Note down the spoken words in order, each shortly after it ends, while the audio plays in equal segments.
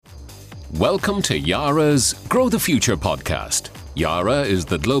Welcome to Yara's Grow the Future podcast. Yara is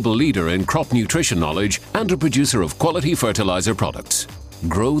the global leader in crop nutrition knowledge and a producer of quality fertilizer products.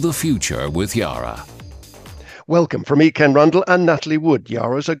 Grow the future with Yara. Welcome from me, Ken Rundle and Natalie Wood,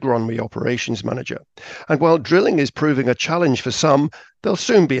 Yara's Agronomy Operations Manager. And while drilling is proving a challenge for some, there'll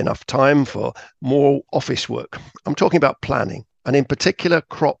soon be enough time for more office work. I'm talking about planning, and in particular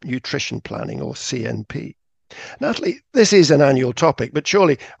crop nutrition planning, or CNP. Natalie, this is an annual topic, but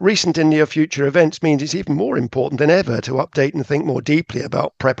surely recent and near future events means it's even more important than ever to update and think more deeply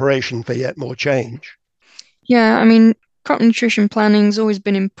about preparation for yet more change. Yeah, crop nutrition planning has always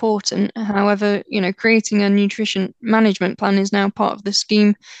been important. However, creating a nutrition management plan is now part of the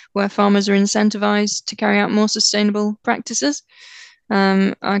scheme where farmers are incentivized to carry out more sustainable practices.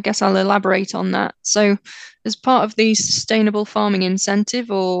 I guess I'll elaborate on that. So, as part of the Sustainable Farming Incentive,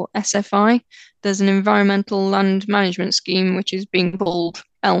 or SFI, there's an environmental land management scheme which is being called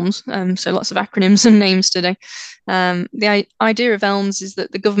ELMS, so lots of acronyms and names today. The idea of ELMS is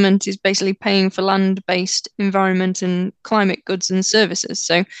that the government is basically paying for land-based environment and climate goods and services.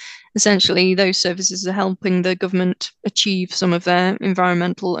 So essentially those services are helping the government achieve some of their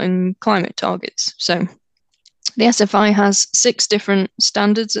environmental and climate targets. So the SFI has 6 different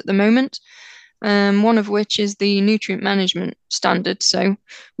standards at the moment. One of which is the nutrient management standard. So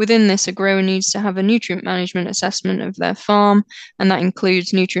within this, a grower needs to have a nutrient management assessment of their farm, and that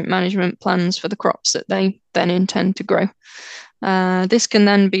includes nutrient management plans for the crops that they then intend to grow. This can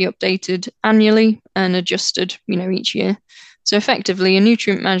then be updated annually and adjusted, each year. So effectively, a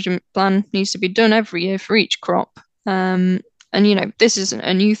nutrient management plan needs to be done every year for each crop. And this isn't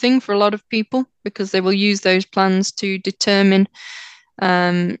a new thing for a lot of people because they will use those plans to determine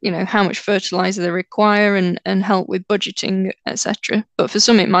how much fertilizer they require and help with budgeting, etc. But for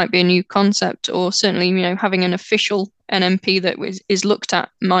some, it might be a new concept, or certainly, having an official NMP that is looked at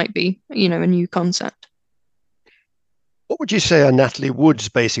might be, a new concept. What would you say are Natalie Wood's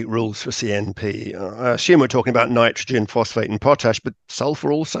basic rules for CNP? I assume we're talking about nitrogen, phosphate and potash, but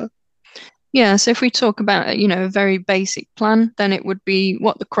sulfur also? Yeah, so if we talk about, a very basic plan, then it would be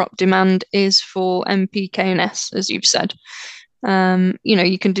what the crop demand is for NPK and S, as you've said.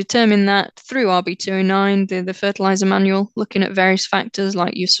 You can determine that through RB209, the fertilizer manual, looking at various factors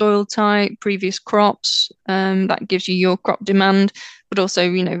like your soil type, previous crops, that gives you your crop demand, but also,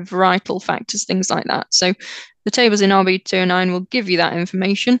 varietal factors, things like that. So the tables in RB209 will give you that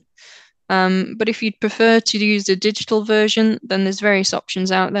information. But if you'd prefer to use the digital version, then there's various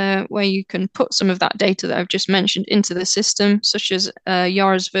options out there where you can put some of that data that I've just mentioned into the system, such as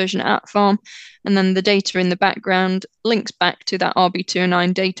Yara's version Atfarm, and then the data in the background links back to that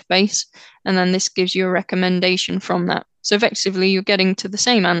RB209 database, and then this gives you a recommendation from that. So effectively, you're getting to the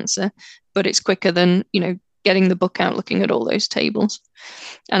same answer, but it's quicker than, getting the book out, looking at all those tables.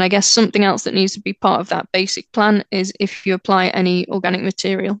 And I guess something else that needs to be part of that basic plan is if you apply any organic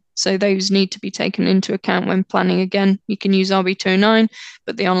material. So those need to be taken into account when planning. Again, you can use RB209,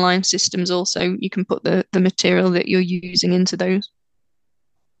 but the online systems also, you can put the material that you're using into those.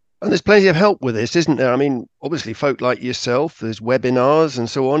 And there's plenty of help with this, isn't there? Obviously folk like yourself, there's webinars and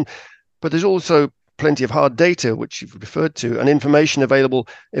so on, but there's also plenty of hard data, which you've referred to, and information available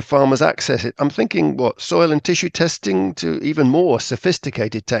if farmers access it. I'm thinking, soil and tissue testing to even more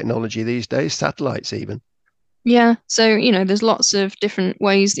sophisticated technology these days, satellites even. Yeah, so, there's lots of different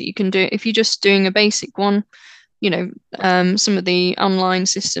ways that you can do it. If you're just doing a basic one, some of the online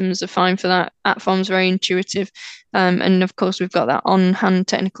systems are fine for that. Atfarm's very intuitive. And of course, we've got that on-hand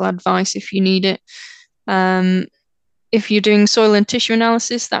technical advice if you need it. If you're doing soil and tissue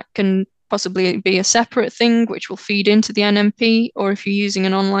analysis, that can possibly be a separate thing which will feed into the NMP, or if you're using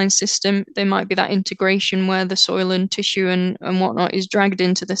an online system, there might be that integration where the soil and tissue and whatnot is dragged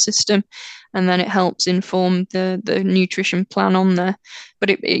into the system, and then it helps inform the nutrition plan on there. But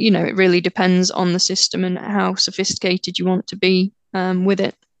it really depends on the system and how sophisticated you want to be with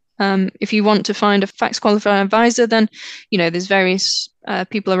it. If you want to find a facts qualified advisor, then there's various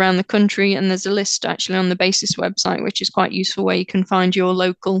people around the country, and there's a list actually on the BASIS website, which is quite useful, where you can find your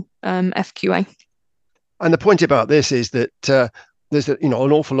local FQA. And the point about this is that there's an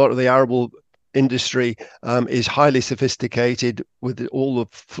awful lot of the arable industry is highly sophisticated, with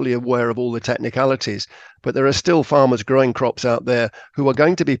fully aware of all the technicalities, but there are still farmers growing crops out there who are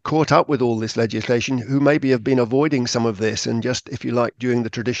going to be caught up with all this legislation, who maybe have been avoiding some of this and just, if you like, doing the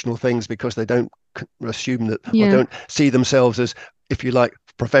traditional things because they don't assume that, or don't see themselves as, if you like,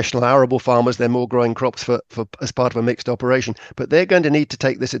 professional arable farmers. They're more growing crops for as part of a mixed operation, but they're going to need to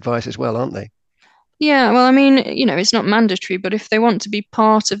take this advice as well, aren't they? Yeah, well, I mean, it's not mandatory, but if they want to be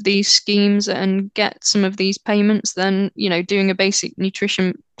part of these schemes and get some of these payments, then, doing a basic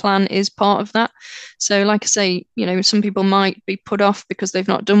nutrition plan is part of that. So, like I say, some people might be put off because they've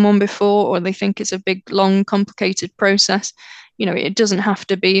not done one before, or they think it's a big, long, complicated process. It doesn't have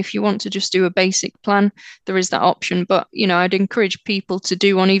to be. If you want to just do a basic plan, there is that option. But, I'd encourage people to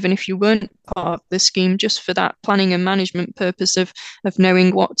do one, even if you weren't part of the scheme, just for that planning and management purpose of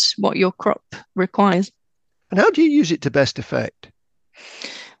knowing what your crop requires. And how do you use it to best effect?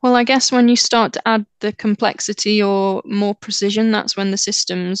 Well, I guess when you start to add the complexity or more precision, that's when the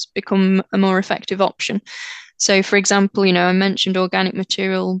systems become a more effective option. So, for example, I mentioned organic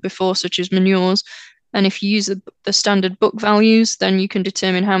material before, such as manures. And if you use the standard book values, then you can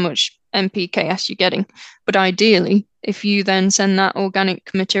determine how much NPKs you're getting. But ideally, if you then send that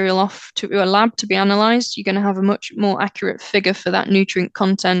organic material off to a lab to be analysed, you're going to have a much more accurate figure for that nutrient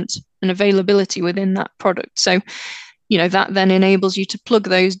content and availability within that product. So, that then enables you to plug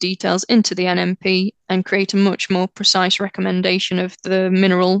those details into the NMP and create a much more precise recommendation of the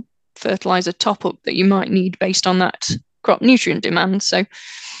mineral fertilizer top up that you might need based on that crop nutrient demand. So,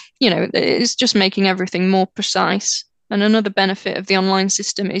 it's just making everything more precise. And another benefit of the online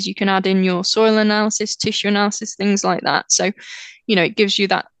system is you can add in your soil analysis, tissue analysis, things like that. So, it gives you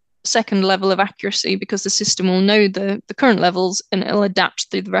that second level of accuracy because the system will know the current levels and it'll adapt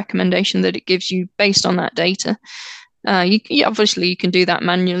to the recommendation that it gives you based on that data. Obviously you can do that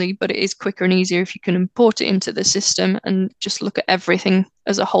manually, but it is quicker and easier if you can import it into the system and just look at everything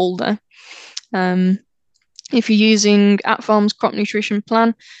as a whole there. If you're using Atfarm's crop nutrition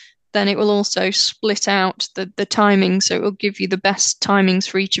plan, then it will also split out the timing. So it will give you the best timings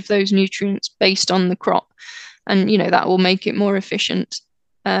for each of those nutrients based on the crop. And, that will make it more efficient.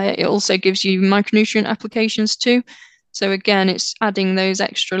 It also gives you micronutrient applications too. So again, it's adding those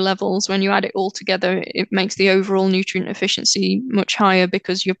extra levels. When you add it all together, it makes the overall nutrient efficiency much higher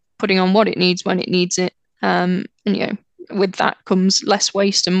because you're putting on what it needs when it needs it. And with that comes less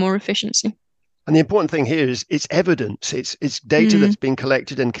waste and more efficiency. And the important thing here is it's evidence. It's data that's been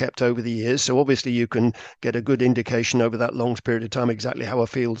collected and kept over the years. So obviously you can get a good indication over that long period of time exactly how a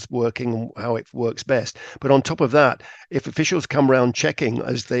field's working and how it works best. But on top of that, if officials come around checking,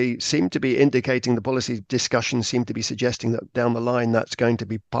 as they seem to be indicating, the policy discussions seem to be suggesting that down the line that's going to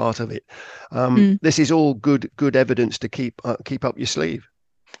be part of it. This is all good evidence to keep up your sleeve.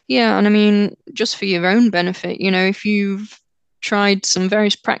 Yeah, and I mean, just for your own benefit, if you've tried some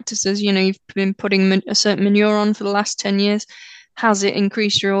various practices, you've been putting a certain manure on for the last 10 years, has it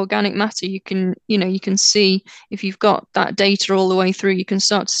increased your organic matter? You can see if you've got that data all the way through, you can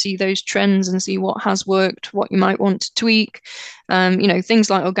start to see those trends and see what has worked, what you might want to tweak.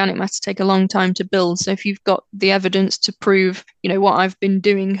 Things like organic matter take a long time to build. So if you've got the evidence to prove, what I've been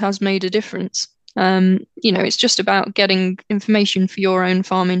doing has made a difference, it's just about getting information for your own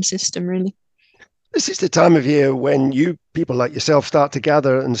farming system, really. This is the time of year when people like yourself start to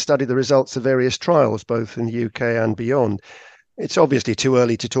gather and study the results of various trials, both in the UK and beyond. It's obviously too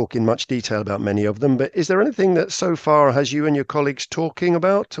early to talk in much detail about many of them, but is there anything that so far has you and your colleagues talking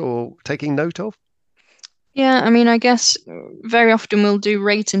about or taking note of? Yeah, I mean, I guess very often we'll do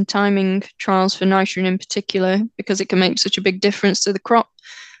rate and timing trials for nitrogen in particular because it can make such a big difference to the crop.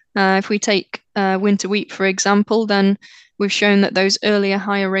 If we take winter wheat, for example, then we've shown that those earlier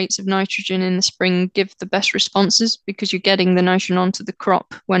higher rates of nitrogen in the spring give the best responses because you're getting the nitrogen onto the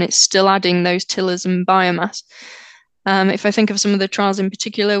crop when it's still adding those tillers and biomass. If I think of some of the trials in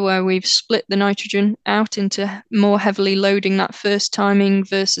particular where we've split the nitrogen out into more heavily loading that first timing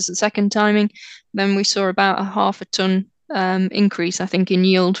versus the second timing, then we saw about a 0.5 ton increase, I think, in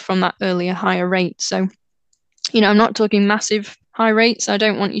yield from that earlier higher rate. So, I'm not talking massive high rates. I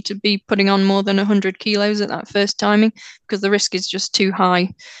don't want you to be putting on more than 100 kilos at that first timing because the risk is just too high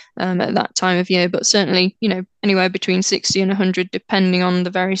at that time of year. But certainly, anywhere between 60 and 100, depending on the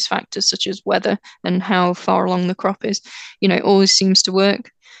various factors such as weather and how far along the crop is, it always seems to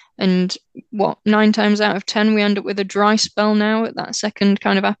work. And 9 times out of 10, we end up with a dry spell now at that second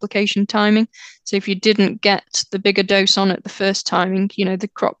kind of application timing. So if you didn't get the bigger dose on at the first timing, the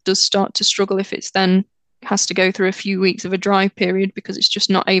crop does start to struggle if it's then has to go through a few weeks of a dry period because it's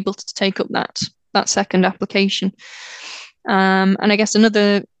just not able to take up that second application. And I guess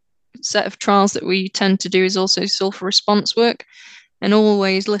another set of trials that we tend to do is also sulfur response work. And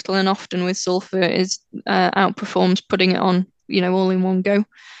always, little and often with sulfur is outperforms putting it on, all in one go.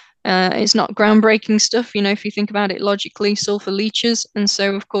 It's not groundbreaking stuff, if you think about it logically, sulfur leaches. And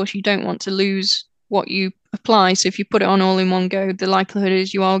so, of course, you don't want to lose what you apply. So if you put it on all in one go, the likelihood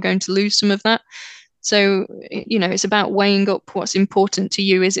is you are going to lose some of that. So, it's about weighing up what's important to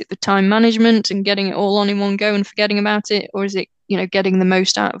you. Is it the time management and getting it all on in one go and forgetting about it? Or is it, getting the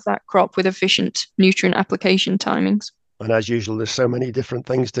most out of that crop with efficient nutrient application timings? And as usual, there's so many different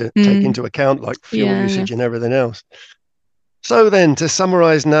things to take into account, like fuel usage and everything else. So then, to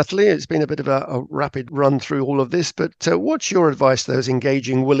summarize, Natalie, it's been a bit of a rapid run through all of this, but what's your advice to those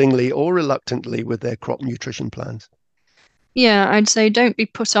engaging willingly or reluctantly with their crop nutrition plans? Yeah, I'd say don't be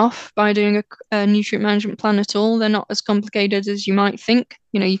put off by doing a nutrient management plan at all. They're not as complicated as you might think.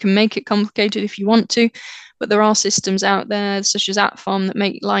 You can make it complicated if you want to, but there are systems out there, such as Atfarm, that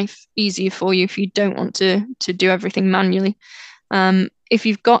make life easier for you if you don't want to do everything manually. If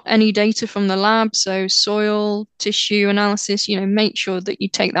you've got any data from the lab, so soil, tissue analysis, make sure that you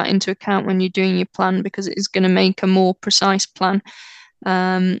take that into account when you're doing your plan, because it is going to make a more precise plan.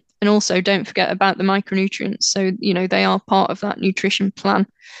 And also don't forget about the micronutrients. So, they are part of that nutrition plan.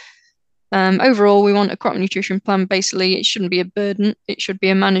 Overall, we want a crop nutrition plan. Basically, it shouldn't be a burden. It should be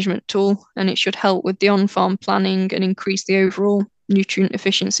a management tool, and it should help with the on-farm planning and increase the overall nutrient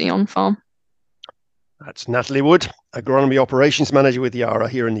efficiency on farm. That's Natalie Wood, Agronomy Operations Manager with Yara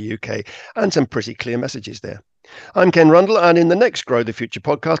here in the UK, and some pretty clear messages there. I'm Ken Rundle, and in the next Grow the Future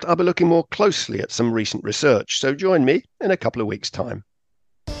podcast, I'll be looking more closely at some recent research. So join me in a couple of weeks' time.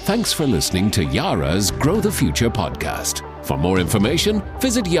 Thanks for listening to Yara's Grow the Future podcast. For more information,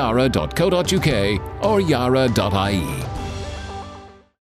 visit yara.co.uk or yara.ie.